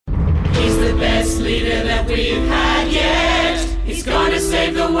leader that we've had yet. He's gonna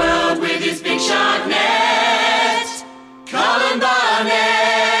save the world with his big shark net. Colin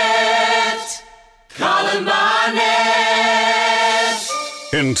Barnett. Colin Barnett.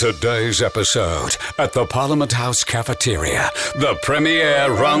 In today's episode, at the Parliament House cafeteria, the Premier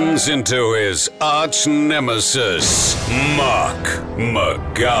runs into his arch nemesis, Mark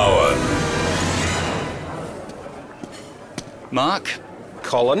McGowan. Mark?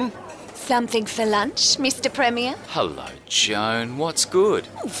 Colin? Something for lunch, Mr. Premier? Hello, Joan. What's good?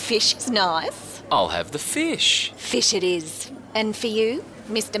 Oh, fish is nice. I'll have the fish. Fish it is. And for you,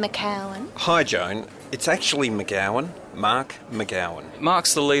 Mr. McGowan? Hi, Joan. It's actually McGowan. Mark McGowan.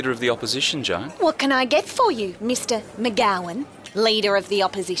 Mark's the leader of the opposition, Joan. What can I get for you, Mr. McGowan, leader of the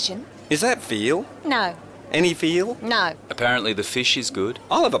opposition? Is that veal? No. Any veal? No. Apparently the fish is good.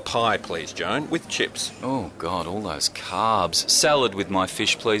 I'll have a pie, please, Joan, with chips. Oh, God, all those carbs. Salad with my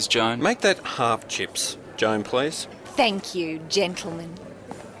fish, please, Joan. Make that half chips, Joan, please. Thank you, gentlemen.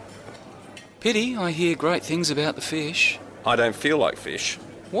 Pity, I hear great things about the fish. I don't feel like fish.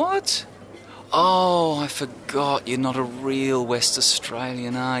 What? Oh, I forgot. You're not a real West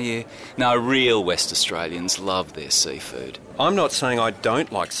Australian, are you? No, real West Australians love their seafood. I'm not saying I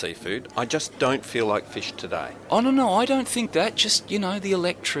don't like seafood. I just don't feel like fish today. Oh, no, I don't think that. Just, the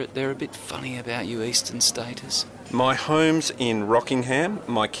electorate, they're a bit funny about you eastern staters. My home's in Rockingham.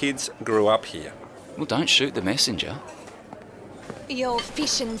 My kids grew up here. Well, don't shoot the messenger. Your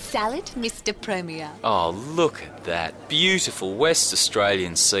fish and salad, Mr. Premier. Oh, look at that. Beautiful West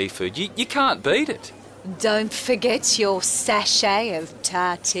Australian seafood. You can't beat it. Don't forget your sachet of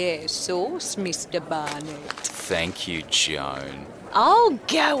tartare sauce, Mr. Barnett. Thank you, Joan. Oh,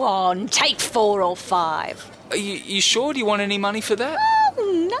 go on. Take 4 or 5. Are you sure? Do you want any money for that?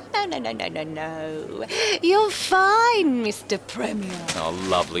 Oh, no. You're fine, Mr. Premier. Oh,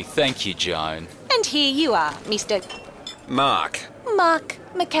 lovely. Thank you, Joan. And here you are, Mr. Mark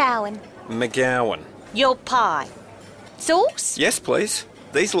McGowan. McGowan. Your pie. Sauce? Yes, please.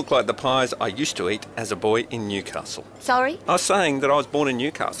 These look like the pies I used to eat as a boy in Newcastle. Sorry? I was saying that I was born in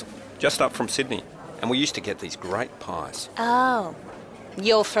Newcastle, just up from Sydney, and we used to get these great pies. Oh,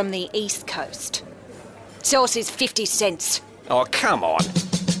 you're from the East Coast. Sauce is 50 cents. Oh, come on.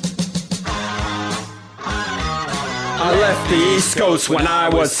 I left the East Coast when I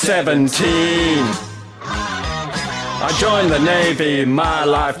was 17. I joined the Navy, my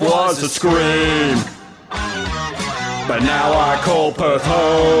life was a scream. But now I call Perth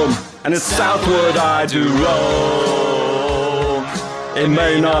home, and it's southward I do roam. It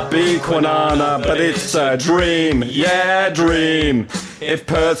may not be Kwinana, but it's a dream, yeah, dream. If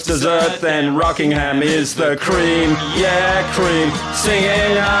Perth's dessert, then Rockingham is the cream, yeah, cream.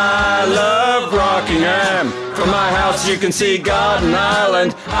 Singing I love Rockingham. From my house you can see Garden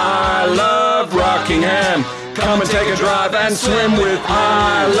Island. I love Rockingham. Come and take a drive and swim with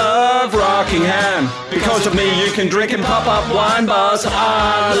I love Rockingham. Because of me you can drink and pop up wine bars.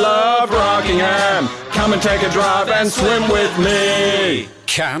 I love Rockingham. Come and take a drive and swim with me.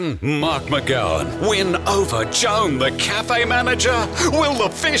 Can Mark McGowan win over Joan, the cafe manager? Will the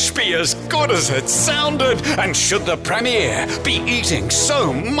fish be as good as it sounded? And should the Premier be eating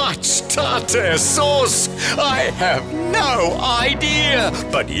so much tartare sauce? I have no idea,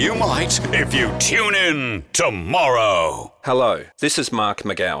 but you might if you tune in tomorrow. Hello, this is Mark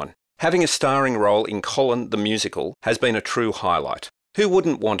McGowan. Having a starring role in Colin the musical has been a true highlight. Who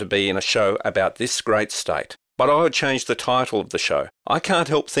wouldn't want to be in a show about this great state? But I would change the title of the show. I can't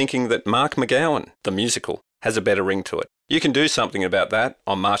help thinking that Mark McGowan, the musical, has a better ring to it. You can do something about that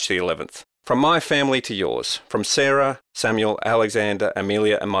on March the 11th. From my family to yours, from Sarah, Samuel, Alexander,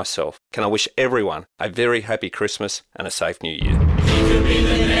 Amelia and myself, can I wish everyone a very happy Christmas and a safe New Year. He could be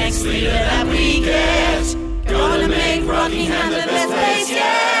the next leader that we get.